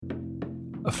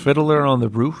A fiddler on the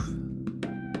roof?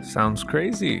 Sounds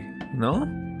crazy, no?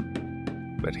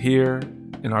 But here,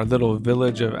 in our little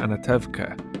village of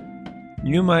Anatevka,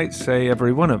 you might say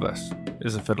every one of us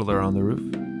is a fiddler on the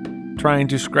roof, trying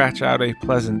to scratch out a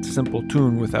pleasant, simple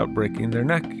tune without breaking their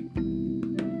neck.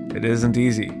 It isn't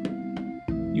easy.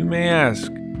 You may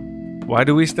ask, why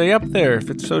do we stay up there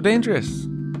if it's so dangerous?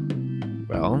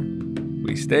 Well,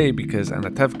 we stay because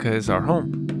Anatevka is our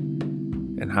home.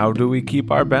 And how do we keep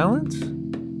our balance?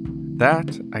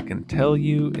 That I can tell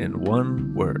you in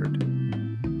one word.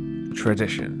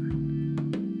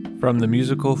 Tradition. From the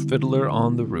musical Fiddler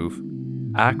on the Roof,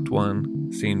 Act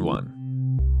 1, Scene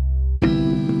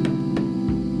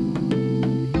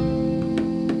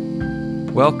 1.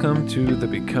 Welcome to the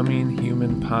Becoming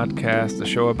Human podcast, a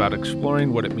show about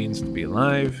exploring what it means to be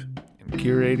alive and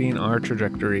curating our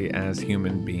trajectory as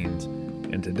human beings.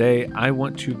 And today I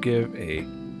want to give a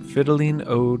fiddling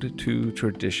ode to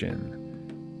tradition.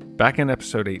 Back in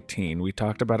episode 18, we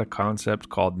talked about a concept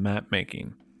called map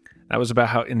making. That was about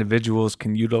how individuals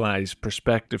can utilize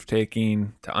perspective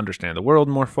taking to understand the world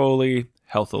more fully,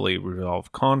 healthily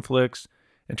resolve conflicts,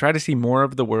 and try to see more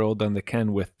of the world than they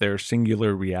can with their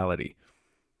singular reality.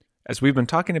 As we've been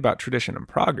talking about tradition and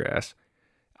progress,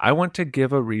 I want to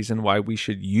give a reason why we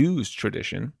should use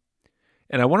tradition,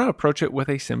 and I want to approach it with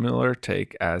a similar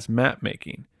take as map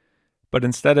making. But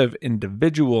instead of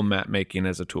individual map making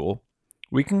as a tool,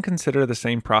 we can consider the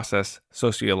same process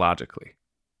sociologically.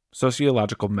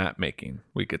 Sociological map making,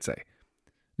 we could say.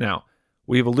 Now,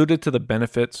 we've alluded to the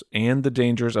benefits and the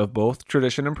dangers of both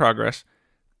tradition and progress,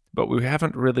 but we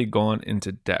haven't really gone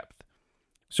into depth.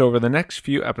 So over the next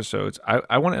few episodes,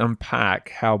 I want to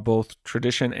unpack how both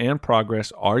tradition and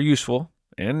progress are useful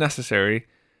and necessary,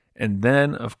 and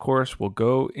then, of course, we'll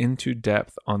go into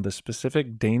depth on the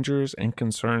specific dangers and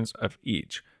concerns of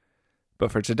each.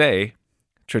 But for today,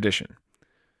 tradition.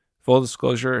 Full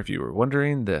disclosure, if you were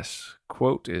wondering, this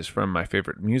quote is from my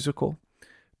favorite musical.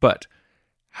 But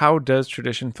how does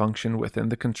tradition function within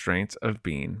the constraints of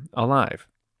being alive?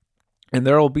 And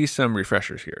there will be some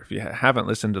refreshers here. If you haven't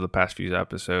listened to the past few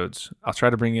episodes, I'll try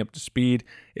to bring you up to speed.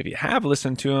 If you have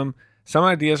listened to them, some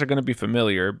ideas are going to be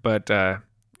familiar, but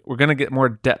we're going to get more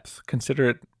depth. Consider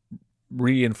it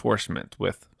reinforcement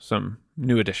with some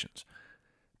new additions.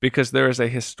 Because there is a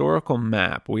historical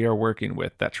map we are working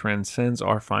with that transcends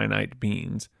our finite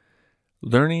beings.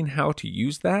 Learning how to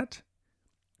use that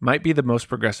might be the most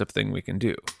progressive thing we can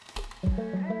do.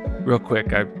 Real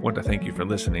quick, I want to thank you for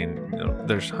listening.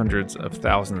 There's hundreds of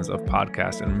thousands of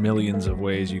podcasts and millions of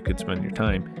ways you could spend your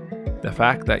time. The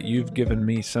fact that you've given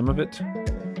me some of it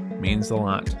means a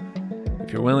lot.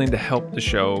 If you're willing to help the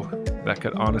show, that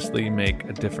could honestly make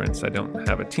a difference. I don't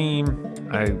have a team.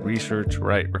 I research,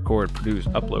 write, record, produce,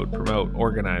 upload, promote,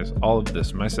 organize all of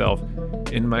this myself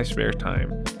in my spare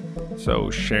time.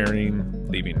 So sharing,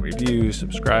 leaving reviews,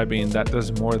 subscribing, that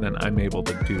does more than I'm able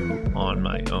to do on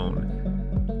my own.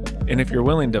 And if you're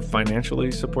willing to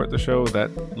financially support the show,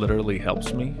 that literally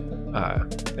helps me.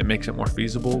 It makes it more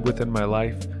feasible within my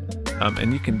life.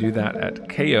 And you can do that at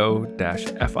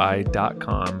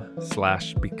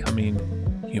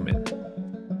ko-fi.com/becominghuman.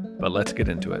 But let's get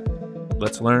into it.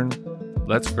 Let's learn,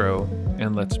 let's grow,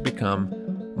 and let's become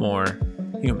more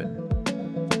human.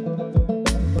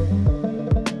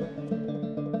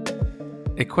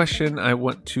 A question I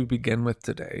want to begin with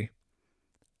today.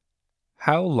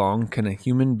 How long can a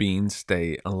human being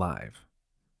stay alive?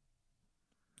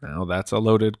 Now, that's a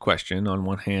loaded question. On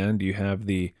one hand, you have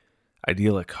the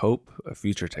idyllic hope of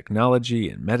future technology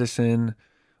and medicine,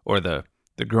 or the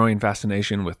growing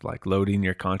fascination with loading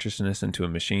your consciousness into a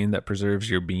machine that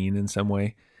preserves your being in some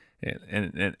way.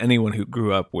 And anyone who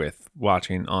grew up with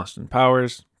watching Austin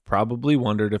Powers probably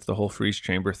wondered if the whole freeze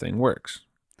chamber thing works.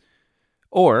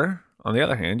 Or, on the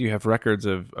other hand, you have records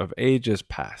of ages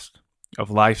past, of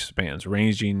lifespans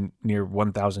ranging near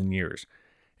 1,000 years.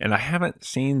 And I haven't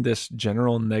seen this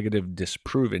general negative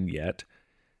disproven yet,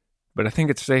 but I think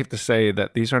it's safe to say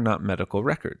that these are not medical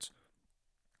records.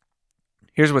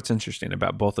 Here's what's interesting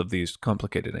about both of these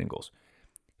complicated angles.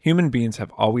 Human beings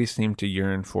have always seemed to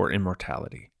yearn for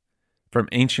immortality. From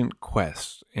ancient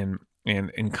quests and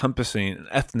encompassing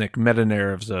ethnic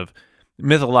meta-narratives of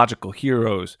mythological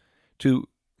heroes to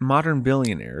modern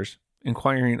billionaires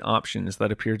inquiring options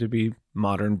that appear to be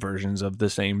modern versions of the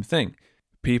same thing.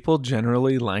 People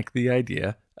generally like the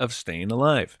idea of staying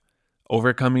alive,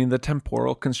 overcoming the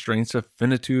temporal constraints of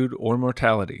finitude or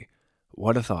mortality.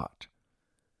 What a thought.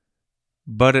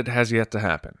 But it has yet to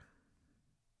happen.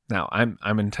 Now,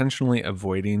 I'm intentionally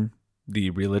avoiding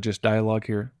the religious dialogue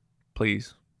here.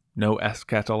 Please, no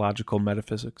eschatological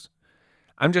metaphysics.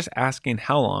 I'm just asking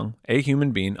how long a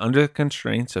human being under the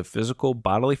constraints of physical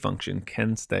bodily function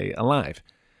can stay alive.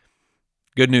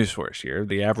 Good news for us here.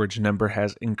 The average number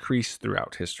has increased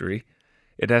throughout history.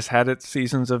 It has had its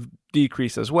seasons of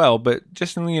decrease as well, but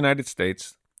just in the United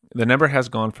States, the number has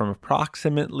gone from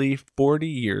approximately 40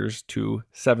 years to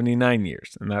 79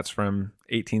 years, and that's from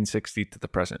 1860 to the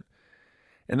present.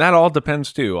 And that all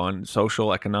depends, too, on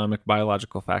social, economic,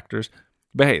 biological factors.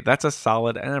 But hey, that's a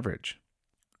solid average.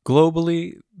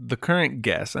 Globally, the current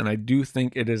guess, and I do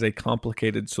think it is a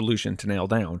complicated solution to nail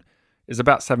down, is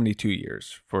about 72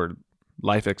 years for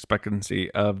life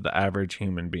expectancy of the average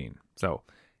human being. So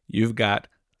you've got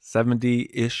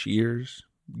 70-ish years,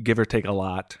 give or take a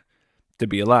lot, to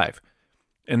be alive.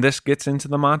 And this gets into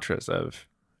the mantras of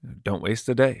don't waste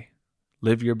a day,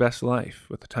 live your best life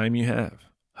with the time you have,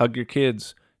 hug your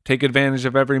kids, take advantage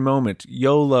of every moment,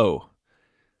 YOLO,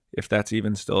 if that's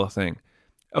even still a thing.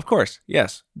 Of course,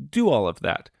 yes, do all of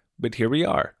that, but here we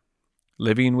are,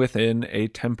 living within a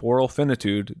temporal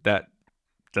finitude that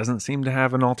doesn't seem to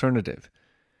have an alternative.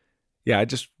 Yeah, I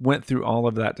just went through all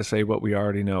of that to say what we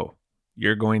already know.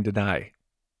 You're going to die.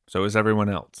 So is everyone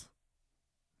else.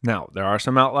 Now, there are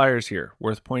some outliers here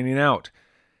worth pointing out.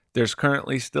 There's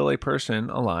currently still a person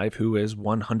alive who is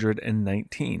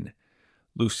 119,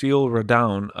 Lucille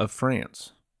Rodin of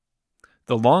France.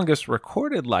 The longest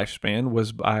recorded lifespan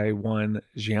was by one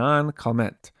Jean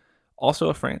Calment, also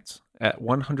of France, at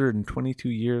 122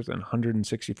 years and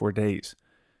 164 days.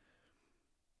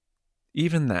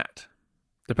 Even that,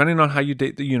 depending on how you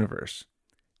date the universe,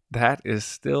 that is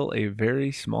still a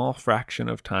very small fraction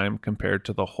of time compared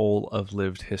to the whole of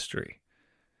lived history.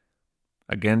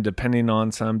 Again, depending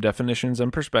on some definitions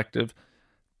and perspective,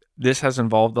 this has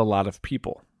involved a lot of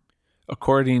people.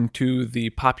 According to the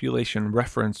Population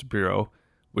Reference Bureau,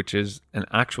 which is an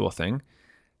actual thing,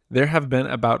 there have been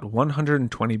about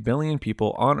 120 billion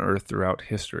people on Earth throughout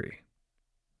history.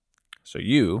 So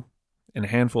you, in a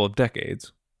handful of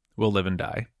decades, will live and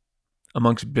die,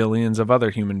 amongst billions of other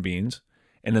human beings,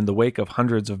 and in the wake of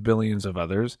hundreds of billions of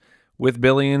others, with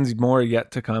billions more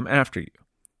yet to come after you.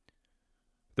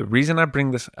 The reason I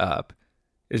bring this up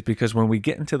is because when we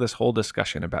get into this whole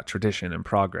discussion about tradition and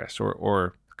progress,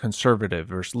 or conservative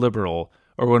versus liberal,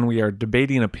 or when we are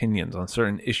debating opinions on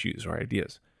certain issues or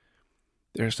ideas,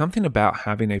 there's something about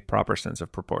having a proper sense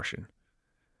of proportion.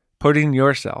 Putting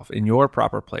yourself in your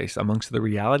proper place amongst the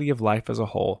reality of life as a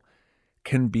whole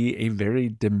can be a very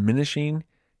diminishing,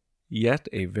 yet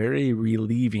a very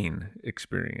relieving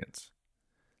experience.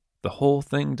 The whole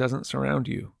thing doesn't surround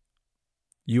you.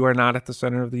 You are not at the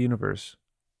center of the universe.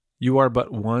 You are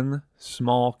but one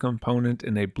small component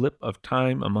in a blip of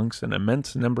time amongst an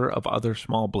immense number of other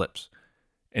small blips.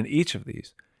 And each of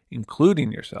these,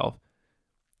 including yourself,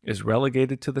 is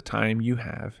relegated to the time you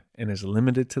have and is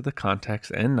limited to the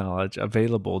context and knowledge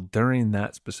available during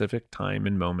that specific time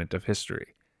and moment of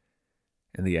history.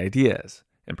 And the ideas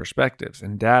and perspectives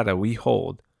and data we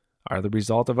hold are the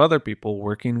result of other people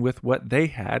working with what they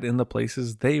had in the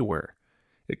places they were.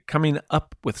 Coming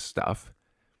up with stuff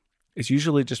is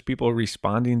usually just people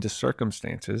responding to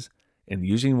circumstances and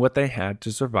using what they had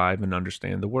to survive and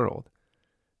understand the world.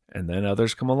 And then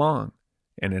others come along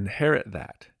and inherit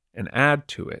that and add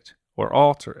to it or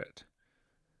alter it.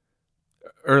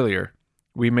 Earlier,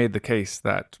 we made the case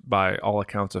that by all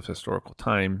accounts of historical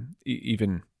time,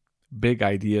 even big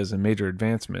ideas and major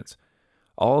advancements,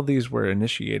 all of these were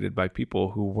initiated by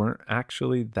people who weren't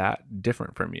actually that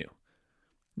different from you.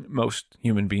 Most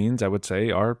human beings, I would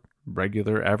say, are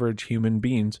regular average human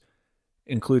beings,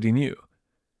 including you.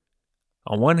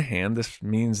 On one hand, this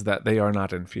means that they are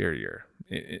not inferior.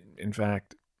 In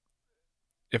fact,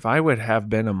 if I would have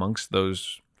been amongst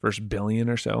those first billion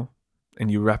or so,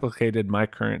 and you replicated my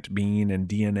current being and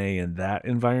DNA in that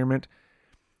environment,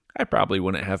 I probably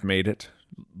wouldn't have made it,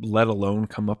 let alone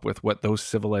come up with what those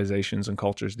civilizations and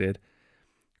cultures did.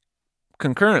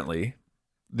 Concurrently,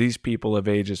 these people of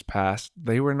ages past,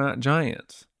 they were not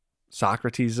giants.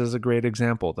 Socrates is a great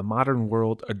example. The modern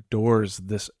world adores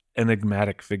this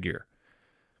enigmatic figure.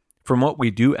 From what we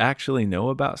do actually know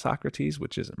about Socrates,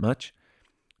 which isn't much,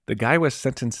 the guy was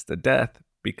sentenced to death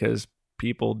because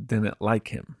people didn't like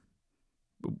him.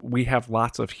 We have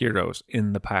lots of heroes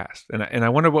in the past, and I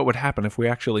wonder what would happen if we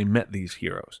actually met these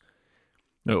heroes.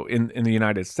 No, in the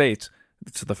United States,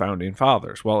 it's the Founding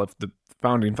Fathers. Well, if the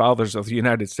Founding Fathers of the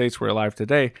United States were alive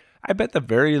today, I bet the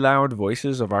very loud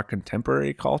voices of our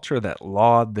contemporary culture that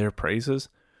laud their praises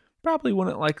probably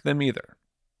wouldn't like them either.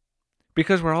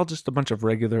 Because we're all just a bunch of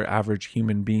regular average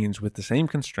human beings with the same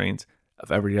constraints of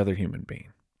every other human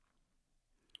being.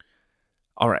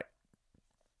 All right.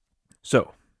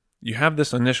 So, You have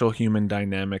this initial human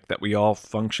dynamic that we all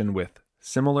function with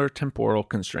similar temporal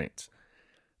constraints.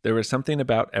 There is something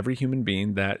about every human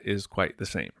being that is quite the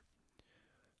same.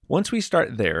 Once we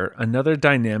start there, another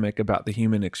dynamic about the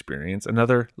human experience,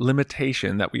 another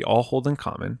limitation that we all hold in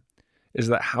common, is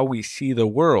that how we see the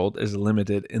world is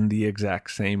limited in the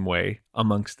exact same way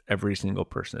amongst every single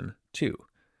person, too.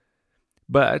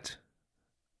 But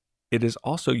it is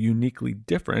also uniquely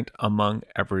different among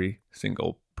every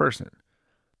single person.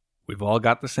 We've all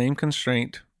got the same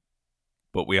constraint,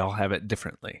 but we all have it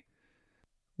differently.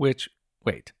 Which,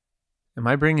 wait, am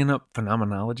I bringing up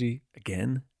phenomenology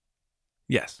again?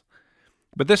 Yes,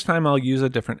 but this time I'll use a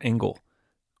different angle.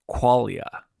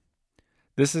 Qualia.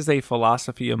 This is a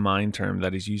philosophy of mind term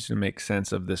that is used to make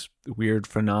sense of this weird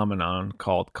phenomenon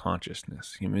called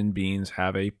consciousness. Human beings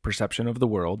have a perception of the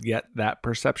world, yet that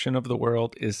perception of the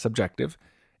world is subjective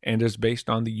and is based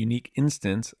on the unique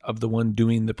instance of the one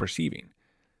doing the perceiving.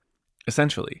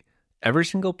 Essentially, every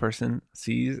single person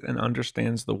sees and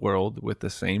understands the world with the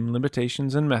same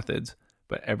limitations and methods,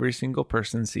 but every single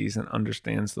person sees and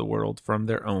understands the world from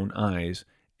their own eyes,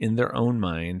 in their own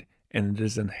mind, and it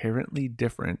is inherently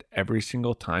different every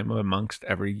single time amongst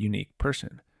every unique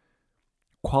person.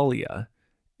 Qualia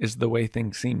is the way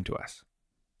things seem to us.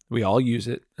 We all use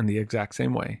it in the exact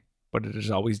same way, but it is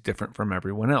always different from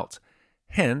everyone else.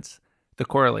 Hence, the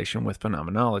correlation with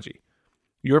phenomenology.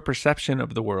 Your perception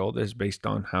of the world is based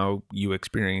on how you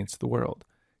experience the world.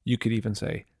 You could even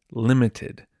say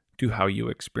limited to how you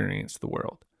experience the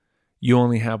world. You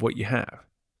only have what you have.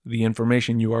 The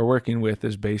information you are working with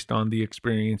is based on the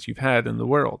experience you've had in the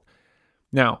world.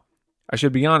 Now, I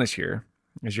should be honest here,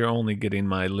 as you're only getting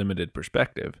my limited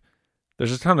perspective.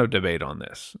 There's a ton of debate on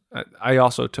this. I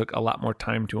also took a lot more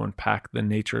time to unpack the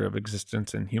nature of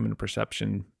existence and human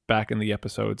perception back in the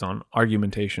episodes on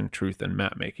argumentation, truth, and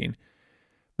map making.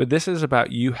 But this is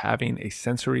about you having a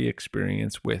sensory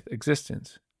experience with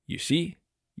existence. You see,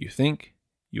 you think,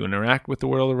 you interact with the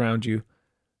world around you,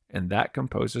 and that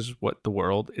composes what the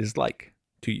world is like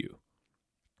to you.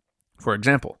 For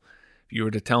example, if you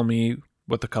were to tell me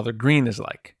what the color green is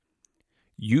like,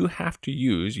 you have to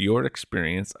use your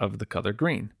experience of the color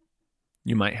green.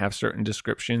 You might have certain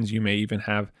descriptions, you may even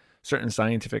have certain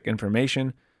scientific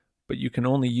information, but you can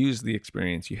only use the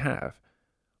experience you have.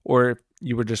 Or if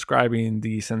you were describing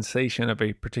the sensation of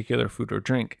a particular food or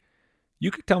drink,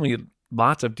 you could tell me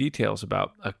lots of details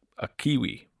about a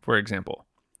kiwi, for example.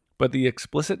 But the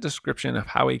explicit description of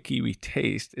how a kiwi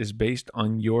tastes is based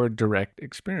on your direct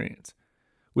experience.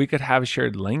 We could have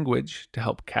shared language to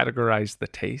help categorize the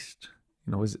taste.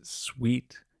 Is it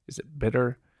sweet? Is it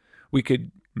bitter? We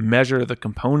could measure the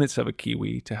components of a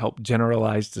kiwi to help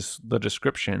generalize the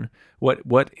description.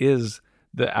 What is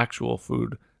the actual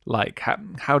food like?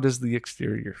 How does the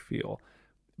exterior feel?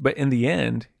 But in the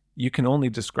end, you can only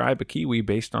describe a kiwi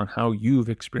based on how you've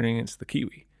experienced the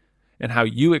kiwi. And how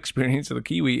you experience the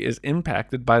kiwi is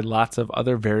impacted by lots of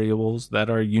other variables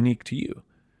that are unique to you.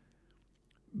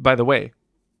 By the way,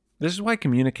 this is why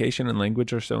communication and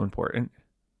language are so important.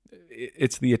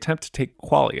 It's the attempt to take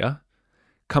qualia,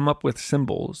 come up with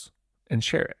symbols, and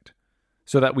share it,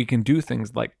 so that we can do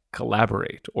things like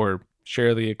collaborate or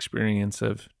share the experience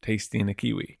of tasting a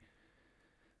kiwi.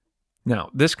 Now,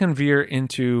 this can veer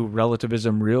into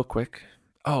relativism real quick.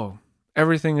 Oh,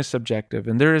 everything is subjective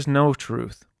and there is no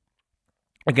truth.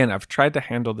 Again, I've tried to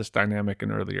handle this dynamic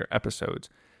in earlier episodes,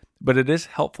 but it is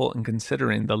helpful in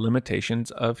considering the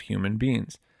limitations of human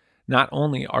beings. Not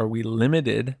only are we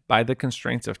limited by the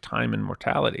constraints of time and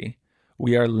mortality,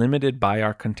 we are limited by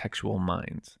our contextual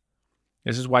minds.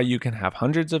 This is why you can have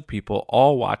hundreds of people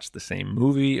all watch the same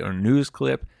movie or news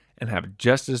clip and have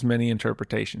just as many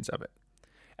interpretations of it.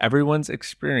 Everyone's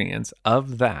experience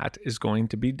of that is going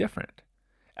to be different.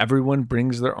 Everyone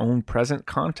brings their own present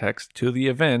context to the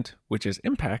event, which is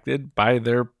impacted by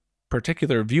their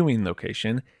particular viewing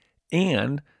location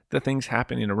and the things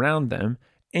happening around them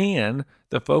and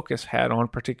the focus had on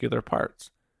particular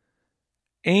parts.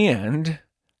 And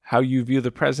how you view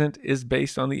the present is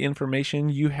based on the information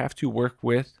you have to work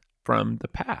with from the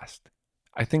past.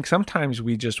 I think sometimes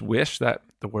we just wish that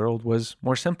the world was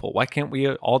more simple. Why can't we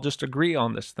all just agree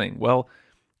on this thing? Well,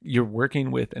 you're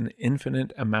working with an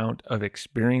infinite amount of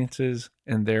experiences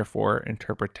and therefore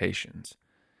interpretations.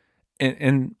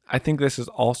 And I think this is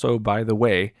also, by the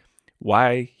way,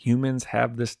 why humans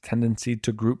have this tendency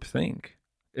to groupthink,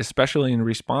 especially in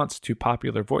response to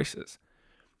popular voices.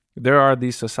 There are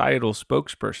these societal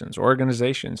spokespersons,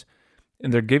 organizations,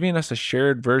 and they're giving us a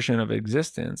shared version of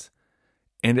existence,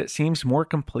 and it seems more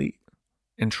complete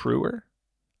and truer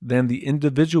than the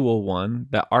individual one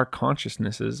that our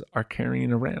consciousnesses are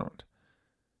carrying around.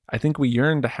 I think we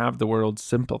yearn to have the world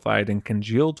simplified and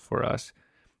congealed for us,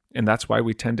 and that's why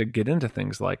we tend to get into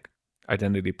things like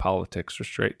identity politics or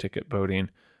straight ticket voting,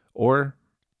 or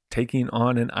taking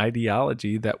on an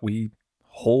ideology that we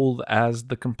hold as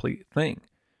the complete thing,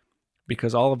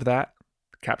 because all of that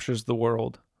captures the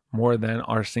world more than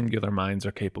our singular minds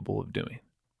are capable of doing.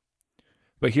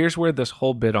 But here's where this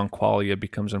whole bit on qualia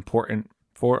becomes important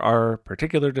for our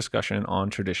particular discussion on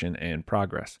tradition and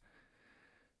progress.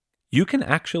 You can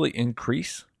actually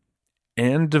increase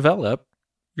and develop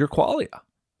your qualia.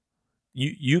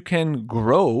 You can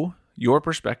grow your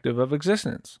perspective of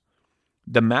existence.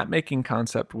 The map-making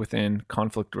concept within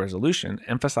conflict resolution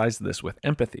emphasizes this with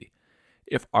empathy.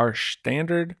 If our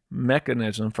standard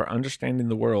mechanism for understanding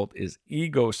the world is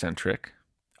egocentric,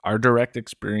 our direct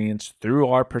experience through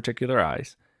our particular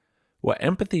eyes, what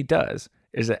empathy does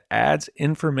is it adds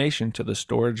information to the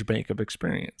storage bank of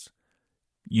experience.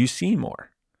 You see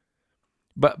more.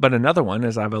 But another one,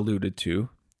 as I've alluded to,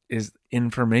 is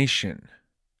information.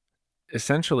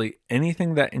 Essentially,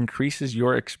 anything that increases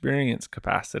your experience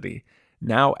capacity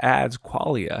now adds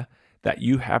qualia that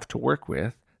you have to work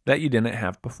with that you didn't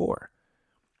have before.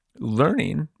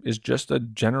 Learning is just a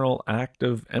general act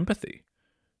of empathy.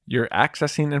 You're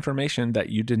accessing information that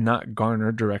you did not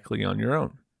garner directly on your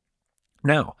own.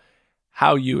 Now,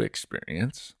 how you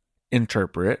experience,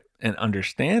 interpret, and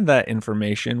understand that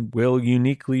information will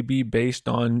uniquely be based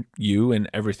on you and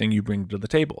everything you bring to the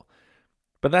table.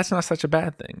 But that's not such a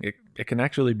bad thing. It can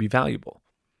actually be valuable.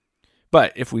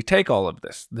 But if we take all of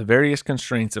this, the various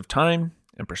constraints of time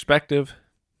and perspective,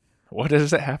 what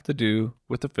does it have to do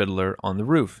with the fiddler on the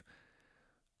roof?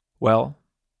 Well,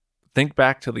 think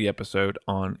back to the episode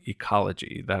on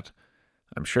ecology that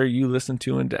I'm sure you listened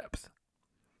to in depth.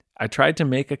 I tried to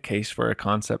make a case for a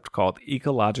concept called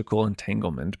ecological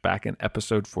entanglement back in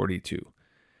episode 42,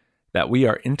 that we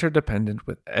are interdependent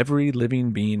with every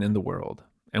living being in the world,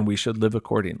 and we should live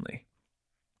accordingly.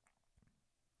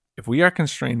 If we are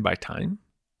constrained by time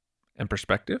and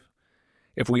perspective,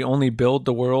 if we only build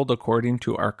the world according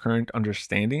to our current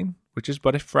understanding, which is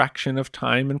but a fraction of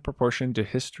time in proportion to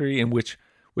history, and which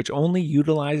only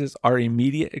utilizes our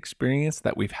immediate experience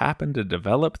that we've happened to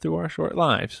develop through our short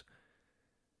lives,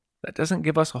 that doesn't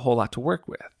give us a whole lot to work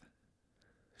with.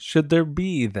 Should there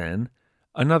be, then,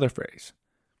 another phrase?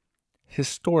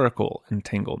 Historical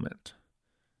entanglement.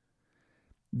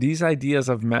 These ideas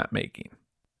of map-making,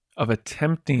 of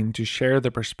attempting to share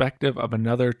the perspective of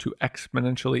another to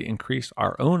exponentially increase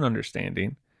our own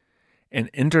understanding,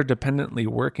 and interdependently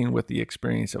working with the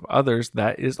experience of others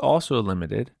that is also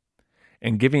limited,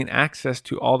 and giving access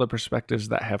to all the perspectives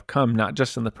that have come not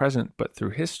just in the present but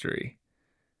through history.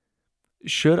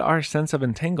 Should our sense of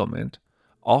entanglement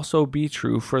also be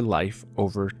true for life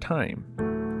over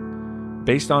time?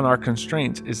 Based on our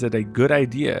constraints, is it a good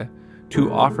idea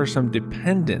to offer some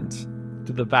dependence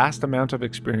to the vast amount of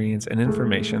experience and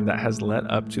information that has led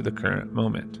up to the current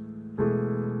moment?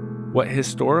 What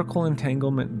historical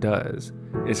entanglement does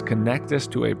is connect us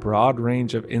to a broad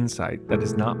range of insight that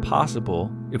is not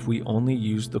possible if we only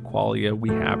use the qualia we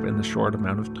have in the short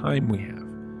amount of time we have.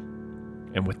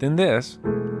 And within this,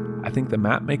 I think the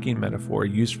map-making metaphor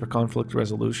used for conflict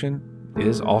resolution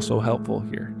is also helpful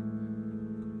here,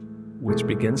 which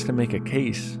begins to make a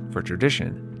case for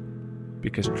tradition,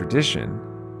 because tradition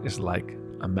is like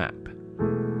a map.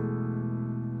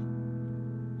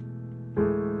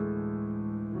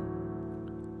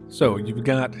 So you've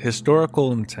got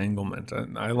historical entanglement,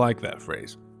 and I like that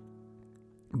phrase.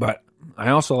 But I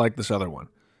also like this other one,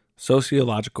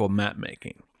 sociological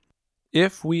map-making.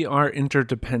 If we are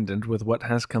interdependent with what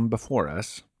has come before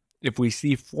us, if we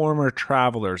see former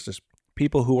travelers as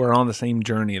people who are on the same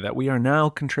journey that we are now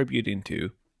contributing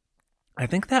to, I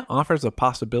think that offers a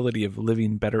possibility of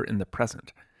living better in the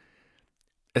present.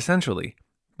 Essentially,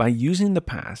 by using the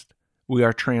past, we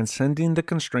are transcending the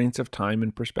constraints of time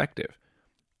and perspective,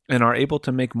 and are able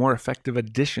to make more effective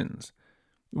additions,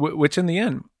 which in the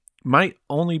end might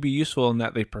only be useful in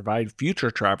that they provide future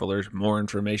travelers more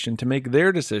information to make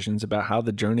their decisions about how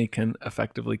the journey can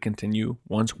effectively continue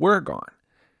once we're gone.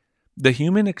 The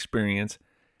human experience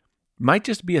might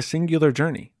just be a singular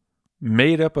journey,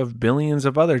 made up of billions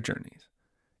of other journeys,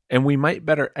 and we might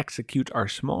better execute our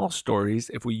small stories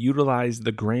if we utilize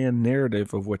the grand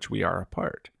narrative of which we are a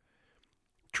part.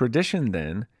 Tradition,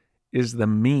 then, is the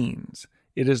means.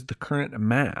 It is the current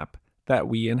map that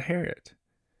we inherit.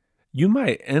 You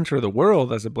might enter the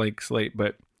world as a blank slate,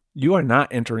 but you are not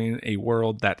entering a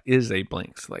world that is a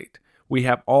blank slate. We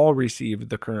have all received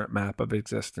the current map of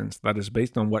existence that is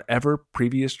based on whatever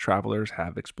previous travelers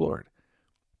have explored.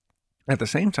 At the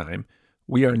same time,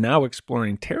 we are now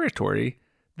exploring territory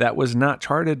that was not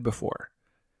charted before.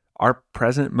 Our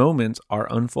present moments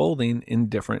are unfolding in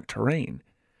different terrain.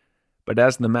 But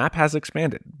as the map has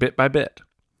expanded bit by bit,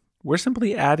 we're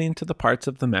simply adding to the parts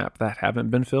of the map that haven't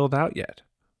been filled out yet.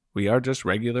 We are just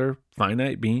regular,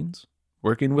 finite beings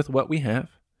working with what we have,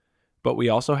 but we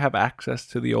also have access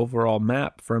to the overall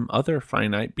map from other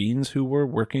finite beings who were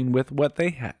working with what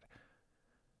they had.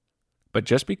 But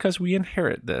just because we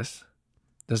inherit this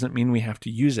doesn't mean we have to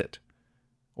use it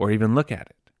or even look at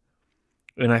it.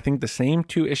 And I think the same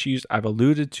two issues I've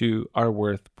alluded to are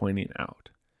worth pointing out.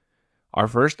 Our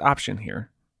first option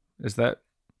here is that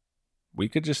we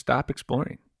could just stop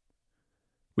exploring.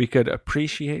 We could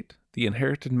appreciate the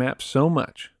inherited map so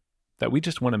much that we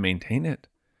just want to maintain it.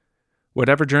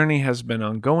 Whatever journey has been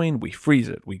ongoing, we freeze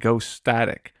it, we go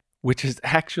static, which is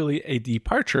actually a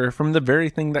departure from the very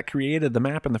thing that created the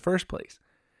map in the first place.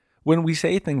 When we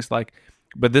say things like,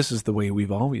 but this is the way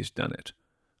we've always done it.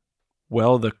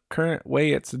 Well, the current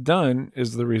way it's done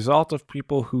is the result of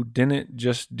people who didn't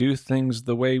just do things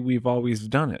the way we've always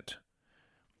done it.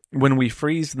 When we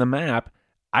freeze the map,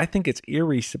 I think it's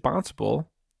irresponsible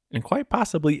and quite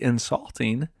possibly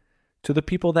insulting to the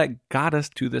people that got us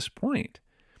to this point.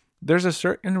 There's a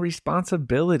certain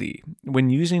responsibility when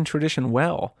using tradition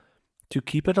well to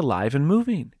keep it alive and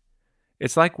moving.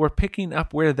 It's like we're picking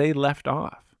up where they left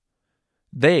off.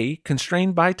 They,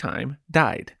 constrained by time,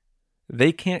 died.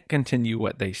 They can't continue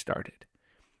what they started.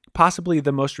 Possibly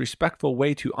the most respectful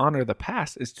way to honor the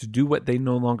past is to do what they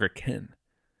no longer can.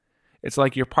 It's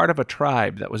like you're part of a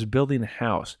tribe that was building a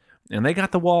house, and they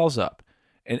got the walls up,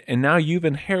 and now you've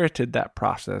inherited that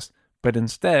process, but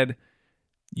instead,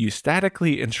 you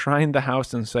statically enshrine the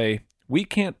house and say, we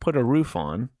can't put a roof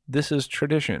on, this is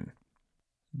tradition.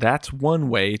 That's one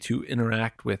way to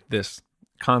interact with this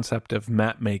concept of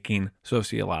map making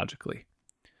sociologically.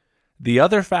 The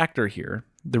other factor here,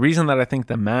 the reason that I think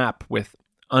the map with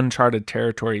uncharted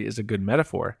territory is a good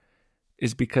metaphor,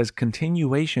 is because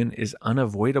continuation is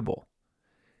unavoidable.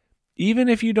 Even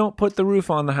if you don't put the roof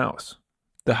on the house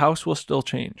will still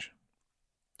change.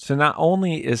 So not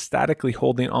only is statically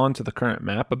holding on to the current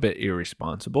map a bit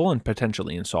irresponsible and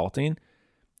potentially insulting,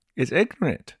 it's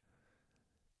ignorant.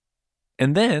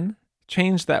 And then,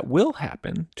 change that will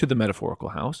happen to the metaphorical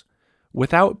house,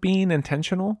 without being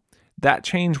intentional, that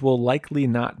change will likely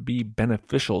not be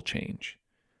beneficial change.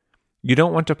 You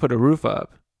don't want to put a roof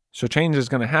up, so change is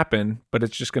going to happen, but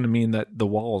it's just going to mean that the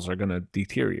walls are going to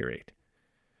deteriorate.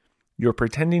 You're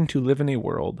pretending to live in a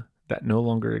world that no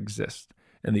longer exists,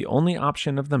 and the only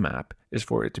option of the map is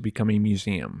for it to become a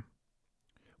museum.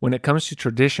 When it comes to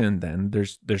tradition, then,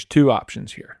 there's two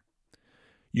options here.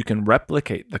 You can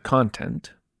replicate the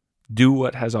content, do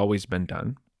what has always been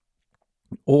done,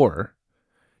 or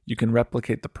you can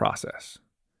replicate the process.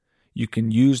 You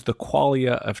can use the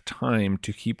qualia of time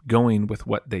to keep going with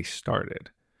what they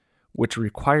started, which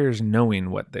requires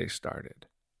knowing what they started.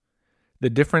 The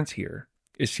difference here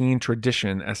is seeing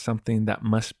tradition as something that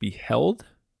must be held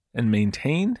and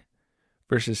maintained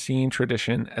versus seeing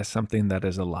tradition as something that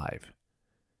is alive.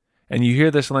 And you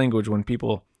hear this language when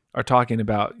people are talking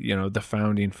about, the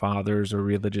founding fathers or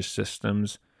religious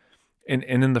systems. And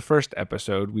in the first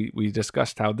episode, we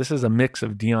discussed how this is a mix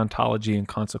of deontology and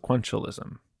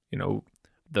consequentialism.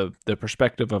 The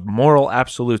perspective of moral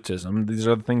absolutism. These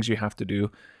are the things you have to do.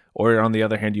 Or on the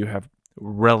other hand, you have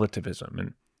relativism.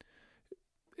 And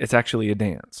it's actually a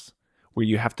dance where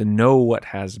you have to know what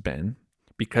has been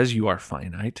because you are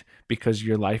finite, because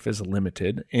your life is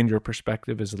limited and your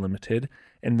perspective is limited.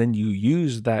 And then you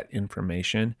use that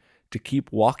information to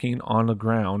keep walking on the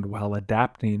ground while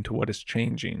adapting to what is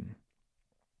changing.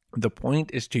 The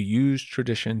point is to use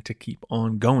tradition to keep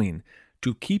on going,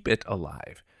 to keep it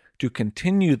alive, to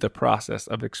continue the process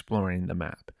of exploring the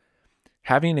map.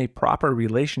 Having a proper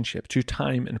relationship to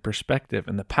time and perspective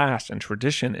in the past and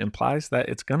tradition implies that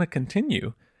it's going to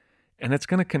continue, and it's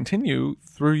going to continue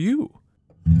through you.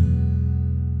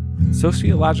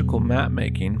 Sociological map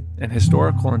making and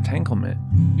historical entanglement,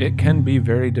 it can be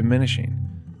very diminishing.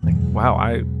 Like, wow,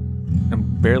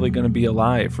 I'm barely going to be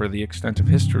alive for the extent of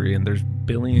history, and there's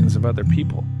billions of other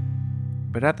people.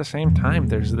 But at the same time,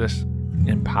 there's this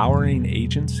empowering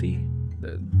agency.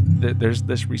 There's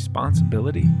this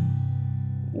responsibility.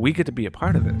 We get to be a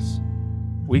part of this.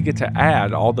 We get to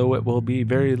add, although it will be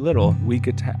very little, we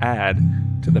get to add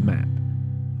to the map,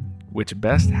 which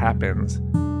best happens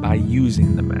by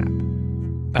using the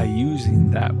map, by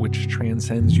using that which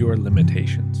transcends your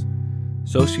limitations.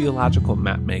 Sociological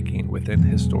map making within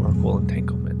historical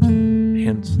entanglement,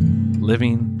 hence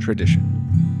living tradition,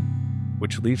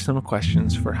 which leaves some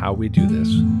questions for how we do this,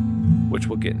 which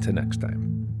we'll get into next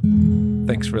time.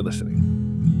 Thanks for listening.